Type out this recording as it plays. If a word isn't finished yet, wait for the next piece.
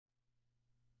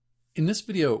In this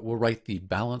video, we'll write the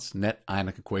balanced net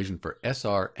ionic equation for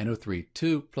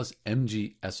SrNO3 plus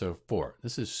MgSO4.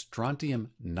 This is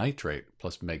strontium nitrate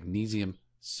plus magnesium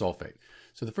sulfate.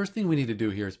 So the first thing we need to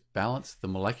do here is balance the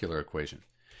molecular equation.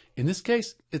 In this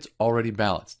case, it's already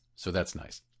balanced, so that's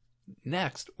nice.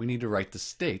 Next, we need to write the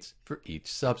states for each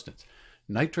substance.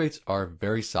 Nitrates are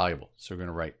very soluble, so we're going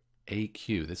to write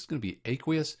AQ. This is going to be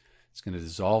aqueous. It's going to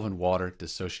dissolve in water,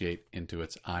 dissociate into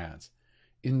its ions.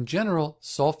 In general,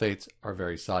 sulfates are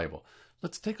very soluble.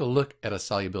 Let's take a look at a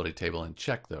solubility table and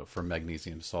check, though, for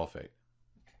magnesium sulfate.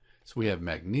 So we have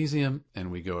magnesium, and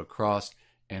we go across,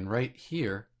 and right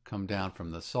here, come down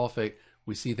from the sulfate,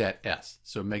 we see that S.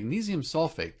 So magnesium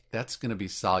sulfate, that's going to be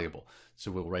soluble. So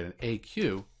we'll write an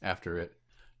AQ after it.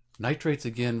 Nitrates,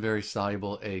 again, very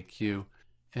soluble, AQ.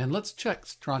 And let's check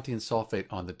strontium sulfate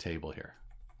on the table here.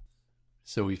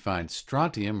 So we find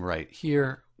strontium right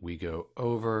here. We go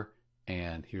over,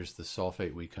 and here's the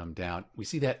sulfate. We come down. We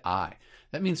see that I.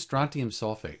 That means strontium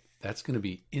sulfate. That's going to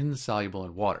be insoluble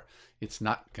in water. It's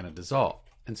not going to dissolve.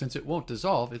 And since it won't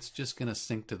dissolve, it's just going to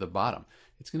sink to the bottom.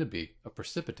 It's going to be a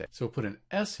precipitate. So we'll put an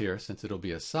S here since it'll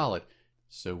be a solid.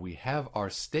 So we have our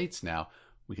states now.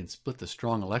 We can split the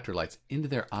strong electrolytes into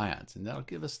their ions, and that'll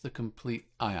give us the complete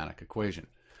ionic equation.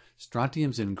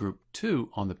 Strontium's in group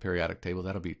 2 on the periodic table.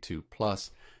 That'll be 2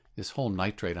 plus. This whole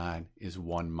nitrate ion is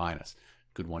 1 minus.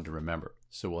 Good one to remember.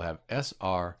 So we'll have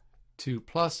Sr2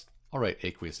 plus. I'll write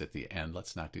aqueous at the end.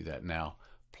 Let's not do that now.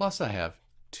 Plus I have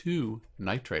 2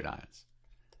 nitrate ions,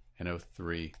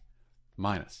 NO3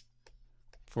 minus.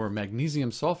 For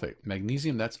magnesium sulfate,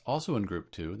 magnesium, that's also in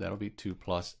group 2. That'll be 2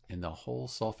 plus. In the whole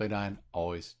sulfate ion,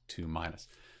 always 2 minus.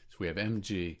 So we have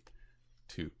Mg2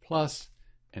 plus,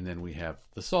 and then we have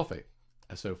the sulfate,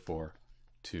 SO4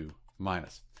 2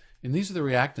 minus. And these are the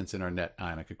reactants in our net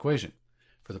ionic equation.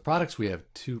 For the products, we have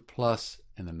 2 plus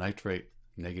and the nitrate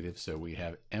negative. So we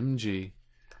have Mg2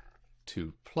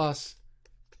 plus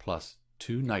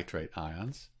 2 nitrate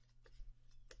ions.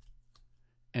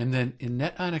 And then in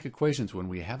net ionic equations, when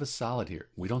we have a solid here,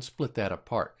 we don't split that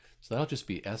apart. So that'll just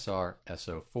be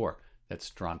SrSO4. That's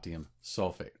strontium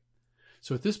sulfate.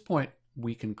 So at this point,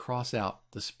 we can cross out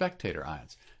the spectator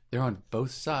ions. They're on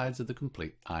both sides of the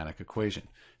complete ionic equation.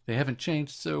 They haven't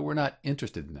changed, so we're not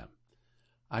interested in them.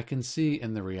 I can see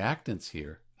in the reactants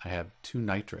here, I have 2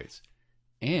 nitrates.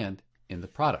 And in the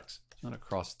products, I'm going to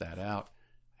cross that out.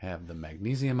 I have the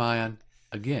magnesium ion.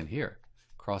 Again, here,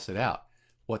 cross it out.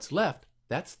 What's left,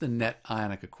 that's the net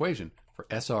ionic equation for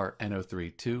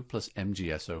SrNO3 plus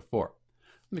MgSO4. Let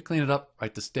me clean it up,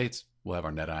 write the states. We'll have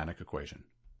our net ionic equation.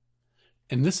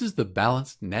 And this is the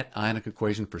balanced net ionic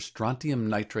equation for strontium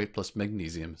nitrate plus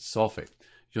magnesium sulfate.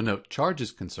 You'll note charge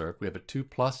is conserved. We have a 2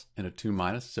 plus and a 2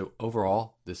 minus, so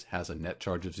overall this has a net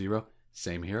charge of 0.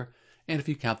 Same here. And if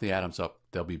you count the atoms up,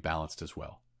 they'll be balanced as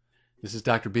well. This is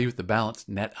Dr. B with the balanced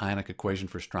net ionic equation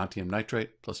for strontium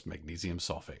nitrate plus magnesium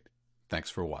sulfate. Thanks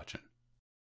for watching.